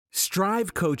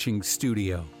Strive Coaching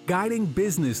Studio, guiding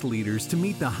business leaders to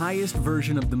meet the highest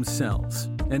version of themselves.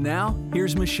 And now,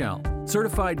 here's Michelle,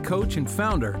 certified coach and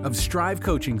founder of Strive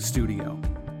Coaching Studio.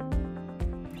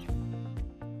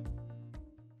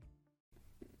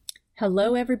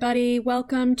 Hello, everybody.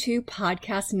 Welcome to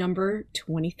podcast number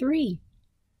 23.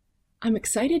 I'm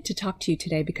excited to talk to you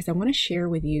today because I want to share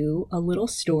with you a little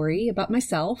story about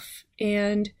myself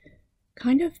and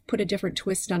kind of put a different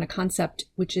twist on a concept,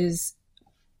 which is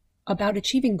about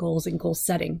achieving goals and goal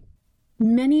setting.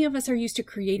 Many of us are used to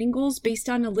creating goals based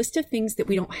on a list of things that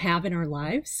we don't have in our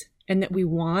lives and that we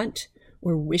want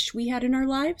or wish we had in our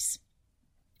lives.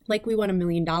 Like we want $1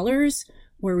 million,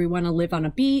 or we want to live on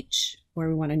a beach, or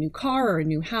we want a new car or a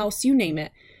new house, you name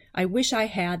it. I wish I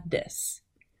had this.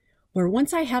 Or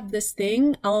once I have this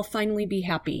thing, I'll finally be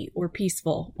happy or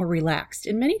peaceful or relaxed.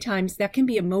 And many times that can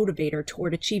be a motivator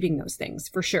toward achieving those things,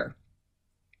 for sure.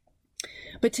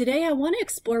 But today I want to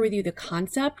explore with you the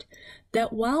concept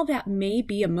that while that may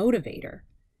be a motivator,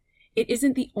 it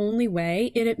isn't the only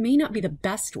way, and it may not be the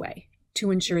best way to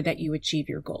ensure that you achieve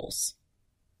your goals.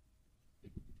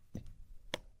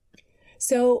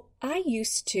 So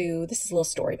this is a little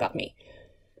story about me.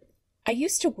 I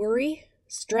used to worry,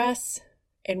 stress,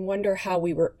 and wonder how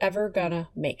we were ever gonna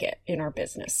make it in our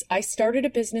business. I started a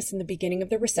business in the beginning of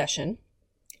the recession,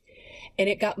 and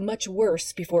it got much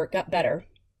worse before it got better.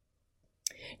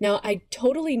 Now, I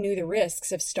totally knew the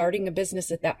risks of starting a business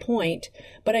at that point,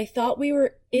 but I thought we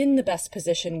were in the best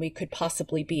position we could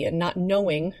possibly be in, not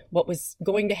knowing what was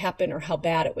going to happen or how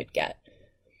bad it would get.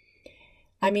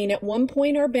 I mean, at one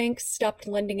point, our bank stopped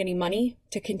lending any money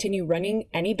to continue running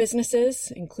any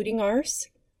businesses, including ours.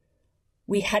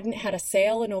 We hadn't had a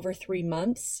sale in over 3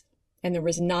 months, and there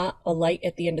was not a light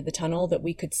at the end of the tunnel that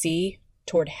we could see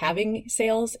toward having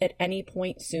sales at any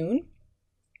point soon.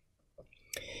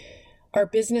 Our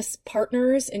business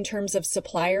partners, in terms of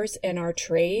suppliers and our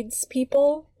trades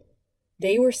people,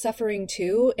 they were suffering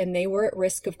too, and they were at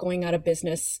risk of going out of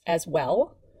business as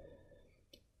well.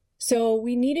 So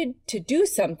we needed to do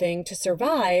something to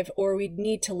survive, or we'd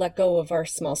need to let go of our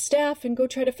small staff and go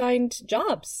try to find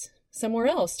jobs somewhere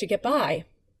else to get by.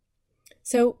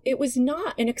 So it was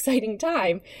not an exciting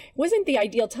time. It wasn't the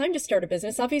ideal time to start a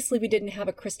business. Obviously, we didn't have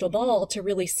a crystal ball to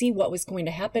really see what was going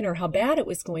to happen or how bad it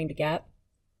was going to get.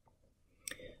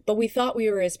 But we thought we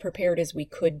were as prepared as we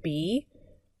could be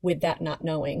with that not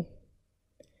knowing.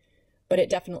 But it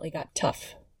definitely got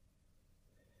tough.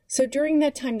 So during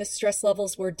that time, the stress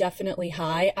levels were definitely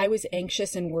high. I was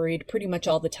anxious and worried pretty much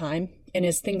all the time. And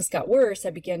as things got worse,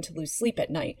 I began to lose sleep at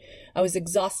night. I was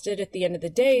exhausted at the end of the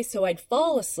day, so I'd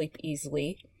fall asleep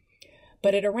easily.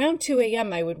 But at around 2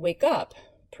 a.m., I would wake up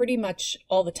pretty much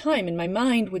all the time, and my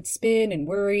mind would spin and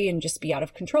worry and just be out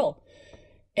of control.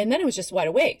 And then I was just wide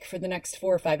awake for the next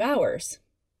 4 or 5 hours.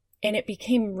 And it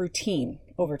became routine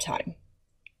over time.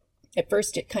 At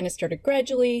first, it kind of started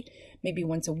gradually, maybe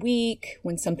once a week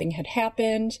when something had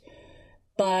happened.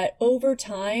 But over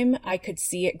time, I could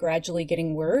see it gradually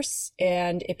getting worse,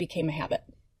 and it became a habit.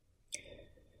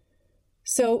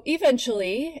 So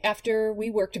eventually, after we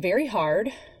worked very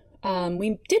hard,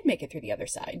 we did make it through the other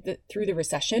side, through the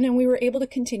recession, and we were able to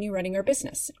continue running our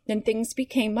business. And things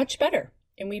became much better,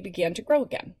 and we began to grow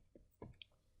again.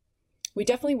 We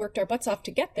definitely worked our butts off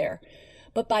to get there.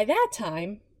 But by that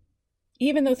time,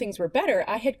 even though things were better,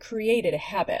 I had created a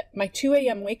habit. My 2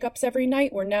 a.m. wake-ups every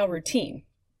night were now routine.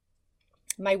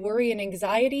 My worry and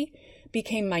anxiety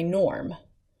became my norm.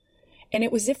 And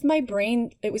it was as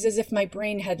if my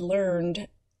brain had learned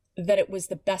that it was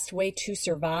the best way to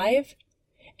survive.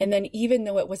 And then even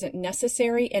though it wasn't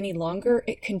necessary any longer,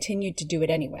 it continued to do it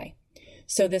anyway.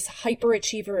 So this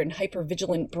hyperachiever and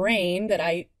hypervigilant brain that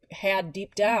I had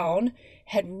deep down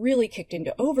had really kicked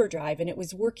into overdrive, and it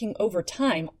was working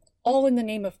overtime, all in the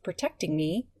name of protecting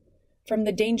me from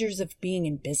the dangers of being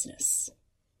in business.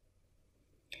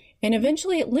 And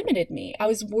eventually it limited me. I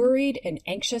was worried and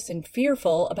anxious and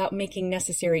fearful about making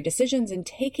necessary decisions and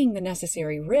taking the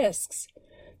necessary risks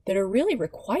that are really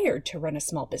required to run a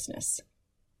small business.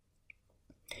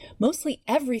 Mostly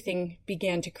everything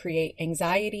began to create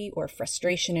anxiety or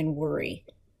frustration and worry.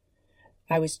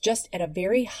 I was just at a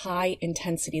very high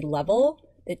intensity level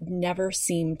that never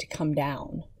seemed to come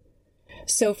down.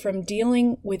 So from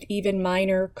dealing with even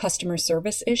minor customer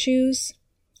service issues,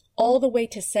 all the way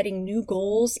to setting new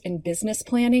goals and business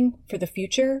planning for the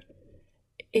future,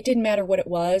 it didn't matter what it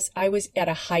was. I was at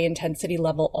a high intensity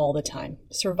level all the time.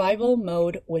 Survival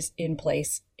mode was in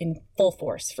place in full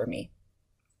force for me.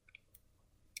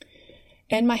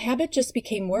 And my habit just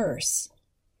became worse.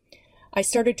 I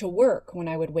started to work when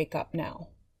I would wake up now.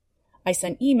 I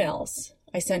sent emails.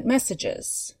 I sent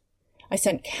messages. I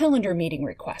sent calendar meeting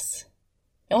requests,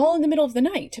 all in the middle of the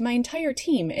night, to my entire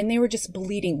team, and they were just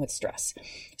bleeding with stress.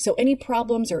 So any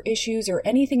problems or issues or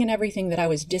anything and everything that I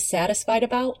was dissatisfied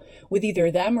about with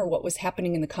either them or what was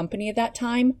happening in the company at that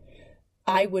time,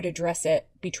 I would address it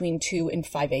between 2 and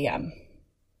 5 a.m.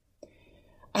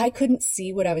 I couldn't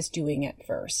see what I was doing at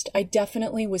first. I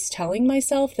definitely was telling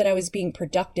myself that I was being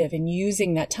productive and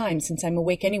using that time. Since I'm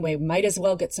awake anyway, might as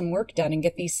well get some work done and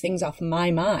get these things off my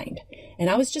mind. And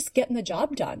I was just getting the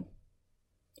job done.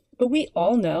 But we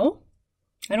all know,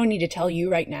 I don't need to tell you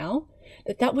right now,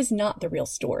 that that was not the real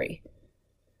story.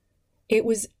 It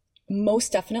was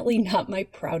most definitely not my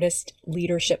proudest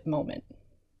leadership moment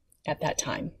at that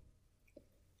time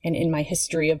and in my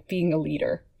history of being a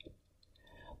leader.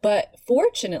 But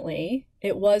fortunately,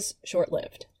 it was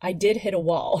short-lived. I did hit a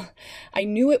wall. I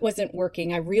knew it wasn't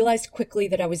working. I realized quickly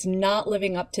that I was not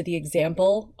living up to the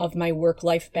example of my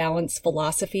work-life balance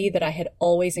philosophy that I had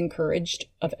always encouraged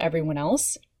of everyone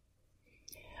else.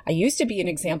 I used to be an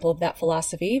example of that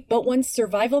philosophy, but once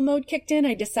survival mode kicked in,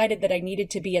 I decided that I needed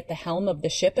to be at the helm of the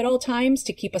ship at all times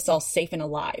to keep us all safe and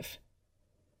alive.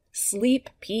 Sleep,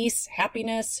 peace,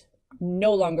 happiness,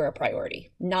 no longer a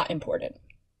priority, not important.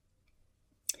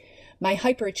 My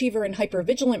hyperachiever and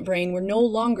hypervigilant brain were no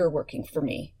longer working for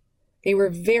me. They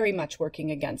were very much working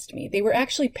against me. They were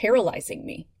actually paralyzing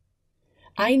me.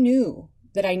 I knew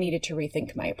that I needed to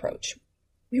rethink my approach.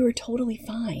 We were totally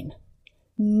fine.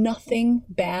 Nothing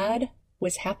bad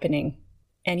was happening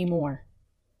anymore.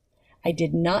 I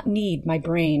did not need my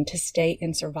brain to stay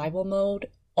in survival mode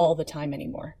all the time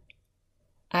anymore.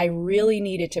 I really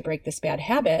needed to break this bad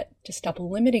habit to stop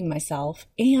limiting myself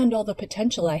and all the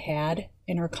potential I had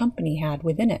and our company had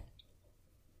within it.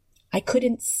 I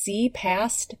couldn't see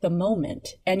past the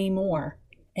moment anymore,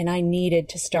 and I needed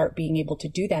to start being able to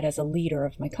do that as a leader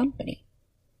of my company.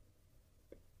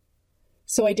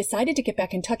 So I decided to get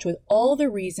back in touch with all the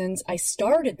reasons I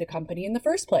started the company in the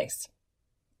first place.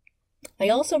 I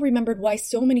also remembered why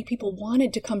so many people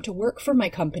wanted to come to work for my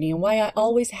company and why I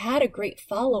always had a great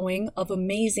following of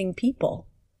amazing people.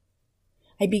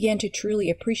 I began to truly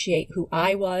appreciate who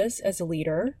I was as a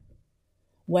leader,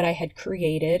 what I had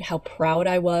created, how proud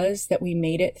I was that we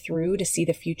made it through to see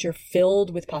the future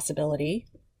filled with possibility.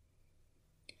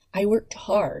 I worked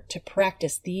hard to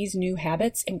practice these new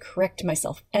habits and correct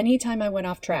myself anytime I went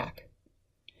off track.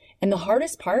 And the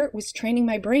hardest part was training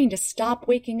my brain to stop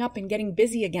waking up and getting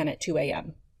busy again at 2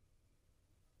 a.m.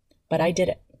 But I did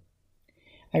it.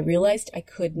 I realized I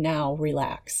could now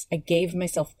relax. I gave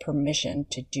myself permission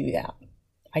to do that.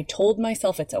 I told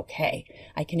myself it's okay.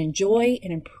 I can enjoy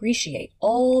and appreciate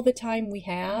all the time we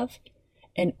have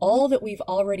and all that we've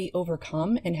already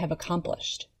overcome and have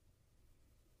accomplished.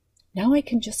 Now I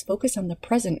can just focus on the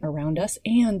present around us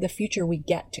and the future we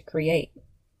get to create.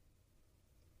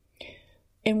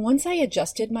 And once I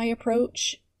adjusted my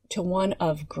approach to one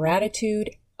of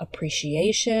gratitude,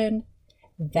 appreciation,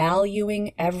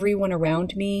 valuing everyone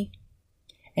around me,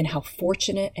 and how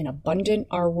fortunate and abundant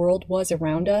our world was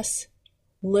around us,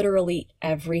 literally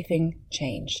everything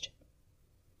changed.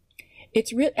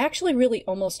 It's actually really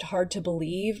almost hard to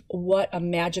believe what a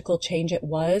magical change it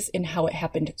was and how it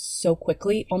happened so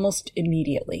quickly, almost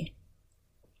immediately.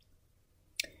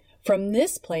 From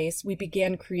this place, we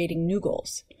began creating new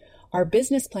goals. Our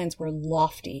business plans were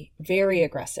lofty, very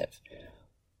aggressive.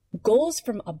 Goals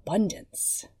from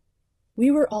abundance.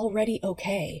 We were already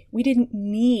okay. We didn't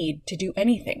need to do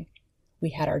anything. We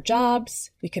had our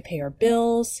jobs. We could pay our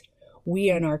bills. We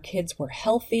and our kids were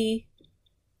healthy.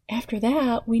 After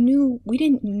that, we knew we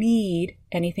didn't need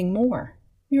anything more.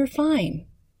 We were fine.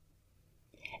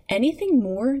 Anything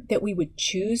more that we would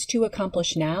choose to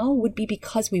accomplish now would be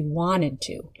because we wanted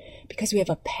to, because we have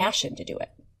a passion to do it.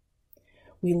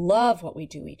 We love what we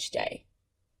do each day.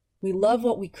 We love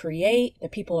what we create, the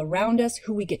people around us,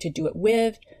 who we get to do it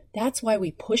with. That's why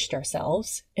we pushed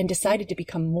ourselves and decided to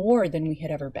become more than we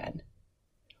had ever been.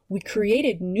 We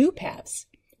created new paths.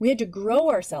 We had to grow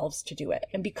ourselves to do it.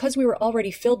 And because we were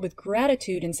already filled with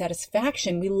gratitude and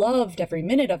satisfaction, we loved every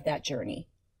minute of that journey.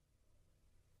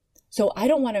 So I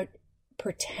don't want to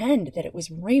pretend that it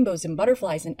was rainbows and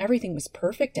butterflies and everything was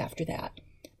perfect after that.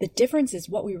 The difference is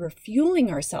what we were fueling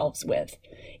ourselves with.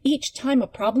 Each time a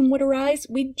problem would arise,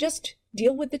 we'd just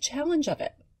deal with the challenge of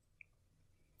it.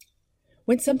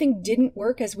 When something didn't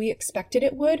work as we expected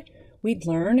it would, we'd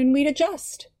learn and we'd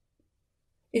adjust.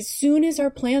 As soon as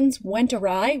our plans went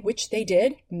awry, which they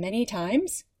did many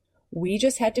times, we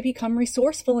just had to become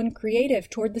resourceful and creative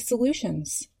toward the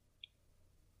solutions.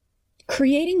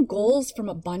 Creating goals from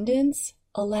abundance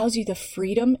allows you the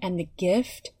freedom and the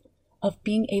gift of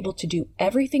being able to do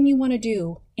everything you want to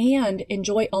do and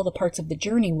enjoy all the parts of the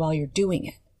journey while you're doing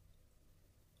it.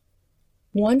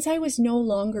 Once I was no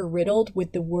longer riddled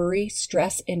with the worry,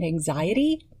 stress, and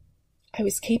anxiety, I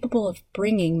was capable of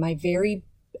bringing my very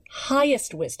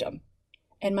highest wisdom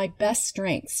and my best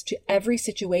strengths to every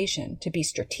situation to be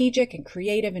strategic and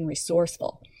creative and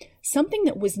resourceful, something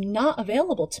that was not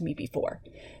available to me before.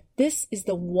 This is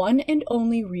the one and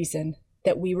only reason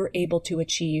that we were able to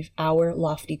achieve our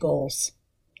lofty goals.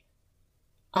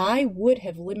 I would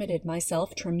have limited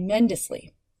myself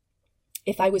tremendously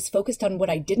if I was focused on what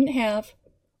I didn't have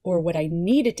or what I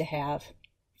needed to have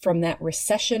from that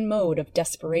recession mode of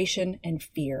desperation and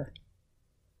fear.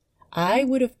 I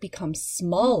would have become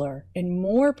smaller and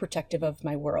more protective of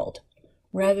my world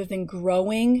rather than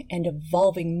growing and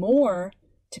evolving more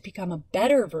to become a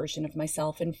better version of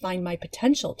myself and find my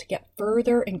potential to get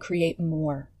further and create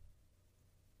more.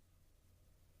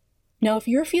 Now, if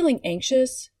you're feeling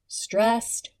anxious,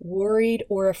 stressed, worried,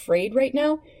 or afraid right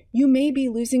now, you may be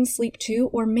losing sleep too,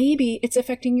 or maybe it's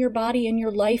affecting your body and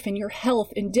your life and your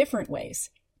health in different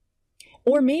ways.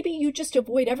 Or maybe you just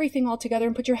avoid everything altogether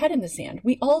and put your head in the sand.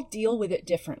 We all deal with it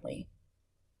differently.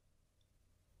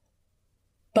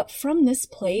 But from this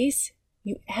place,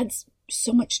 you add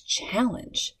so much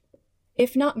challenge,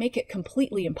 if not make it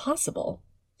completely impossible,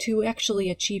 to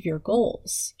actually achieve your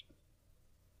goals.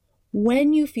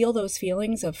 When you feel those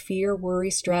feelings of fear,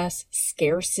 worry, stress,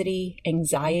 scarcity,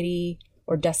 anxiety,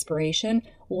 or desperation,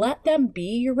 let them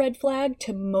be your red flag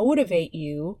to motivate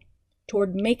you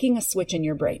toward making a switch in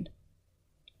your brain.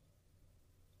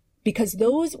 Because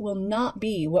those will not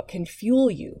be what can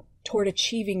fuel you toward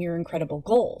achieving your incredible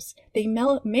goals. They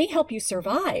may help you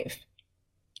survive,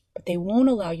 but they won't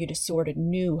allow you to soar to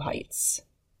new heights.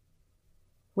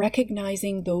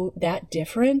 Recognizing that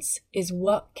difference is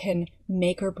what can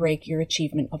make or break your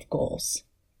achievement of goals.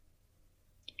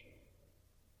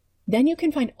 Then you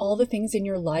can find all the things in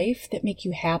your life that make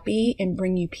you happy and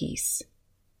bring you peace.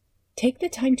 Take the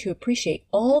time to appreciate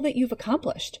all that you've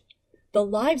accomplished, the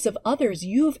lives of others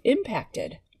you've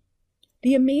impacted,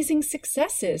 the amazing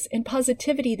successes and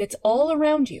positivity that's all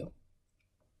around you.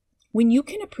 When you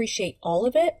can appreciate all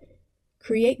of it,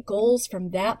 create goals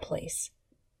from that place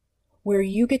where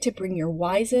you get to bring your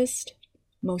wisest,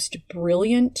 most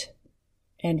brilliant,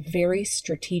 and very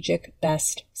strategic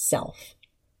best self.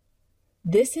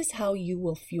 This is how you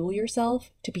will fuel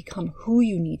yourself to become who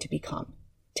you need to become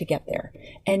to get there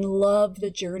and love the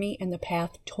journey and the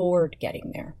path toward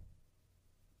getting there.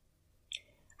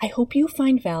 I hope you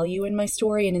find value in my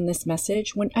story and in this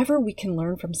message. Whenever we can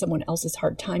learn from someone else's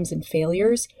hard times and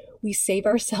failures, we save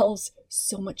ourselves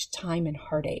so much time and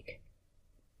heartache.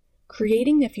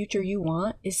 Creating the future you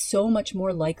want is so much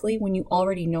more likely when you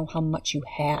already know how much you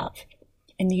have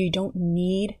and you don't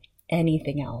need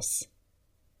anything else.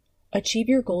 Achieve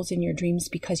your goals and your dreams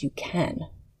because you can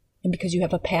and because you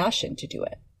have a passion to do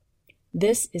it.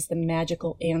 This is the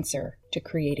magical answer to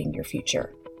creating your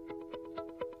future.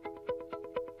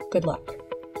 Good luck.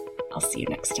 I'll see you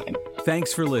next time.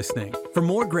 Thanks for listening. For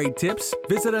more great tips,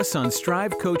 visit us on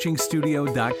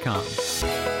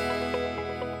strivecoachingstudio.com.